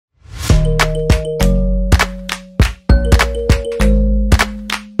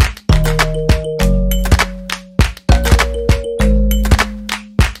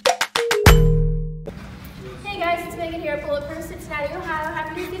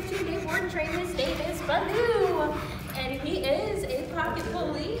newborn trainer. His name is Baloo, and he is a pocket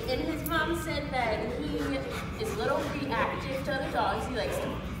bully. And his mom said that he is a little reactive to other dogs. He likes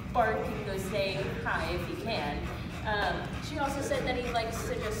to bark and go say hi if he can. She also said that he likes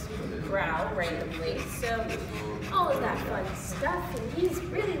to just growl randomly. So all of that fun stuff. And he's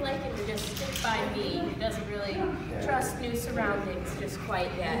really liking to just stick by me. He doesn't really trust new surroundings just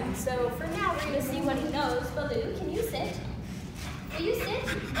quite yet. So for now, we're going to see what he knows. Baloo, can you sit? Will you sit?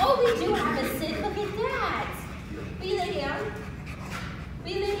 Oh, we do have a sit. Look at that. Will you lay down?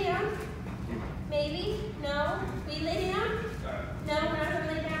 Will you lay down? Maybe? No? Will you lay down? No, we're not going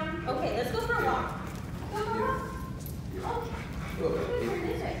to lay down? Okay, let's go for a walk. Go for a walk.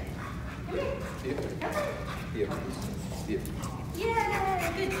 Okay. Come here. Come here.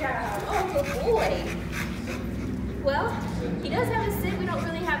 Yeah, good job. Oh, good boy. Well, he does have a sit. We don't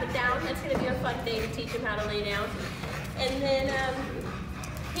really have it down. That's going to be a fun day to teach him how to lay down. And then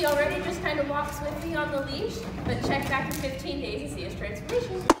he already just kind of walks with me on the leash, but check back in 15 days and see his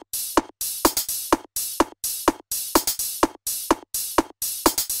transformation.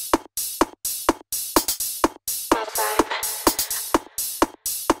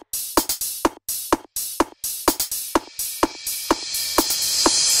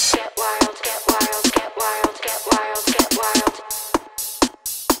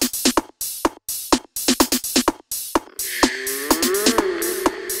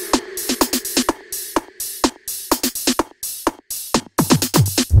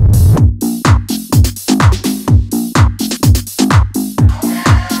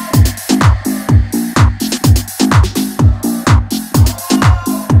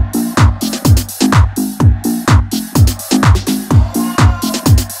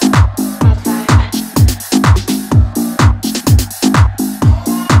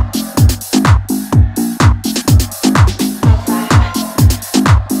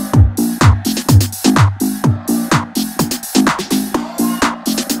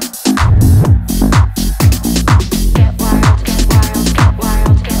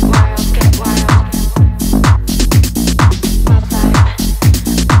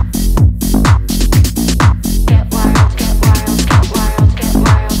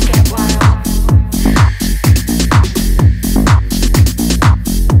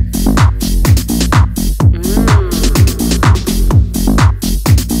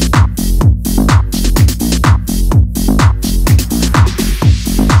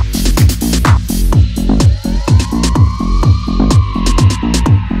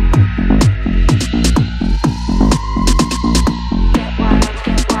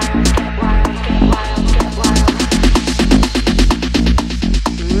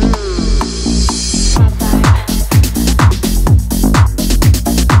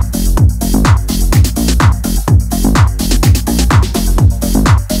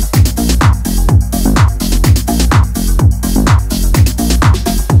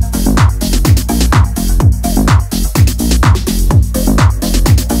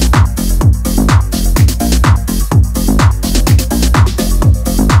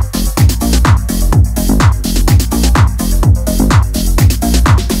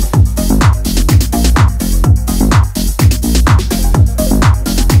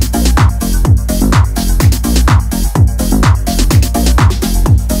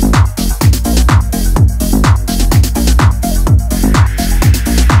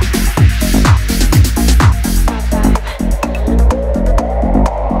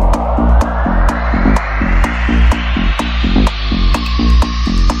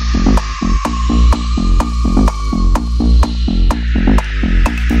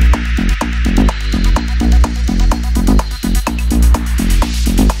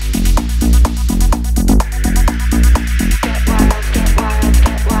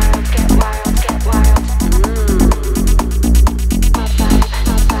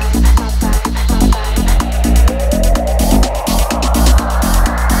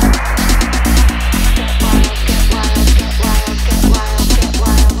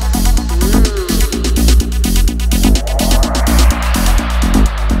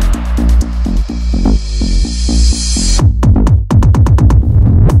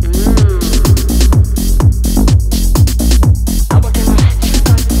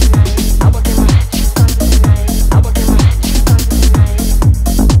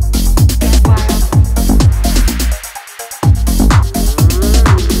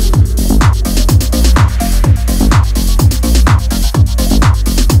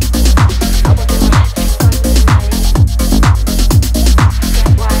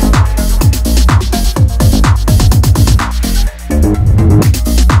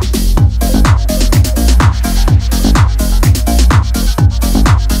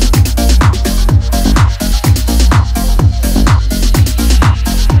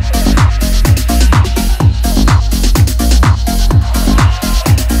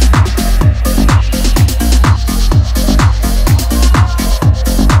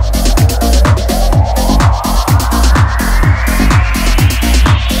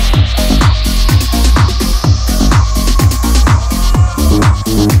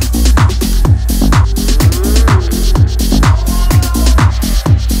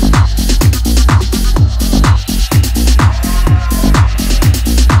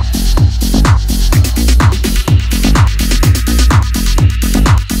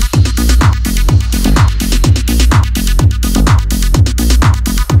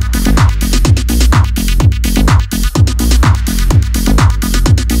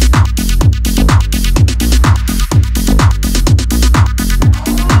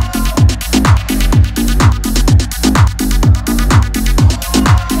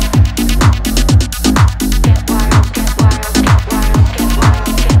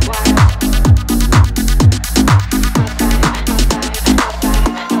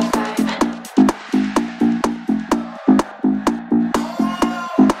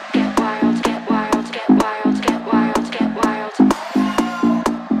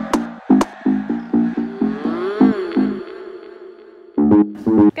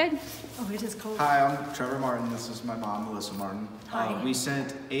 Hi, I'm Trevor Martin. This is my mom, Melissa Martin. Hi. We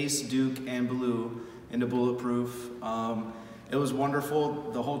sent Ace, Duke, and Baloo into Bulletproof. It was wonderful.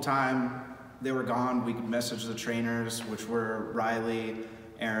 The whole time they were gone, we could message the trainers, which were Riley,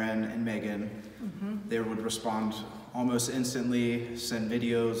 Aaron, and Megan. They would respond almost instantly, send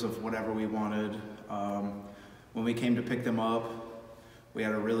videos of whatever we wanted. When we came to pick them up, we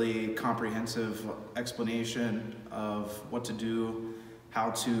had a really comprehensive explanation of what to do, how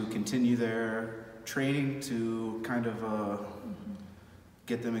to continue their training to kind of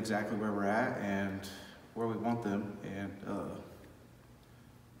get them exactly where we're at and where we want them. And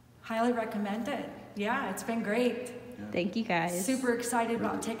highly recommend it. Yeah, it's been great. yeah. Thank you guys. Super excited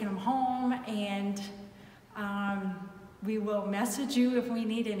about taking them home, and we will message you if we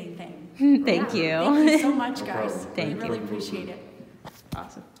need anything. Thank you. Thank you so much, guys. problem. Thank we really you. appreciate it.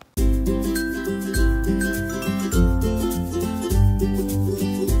 Awesome.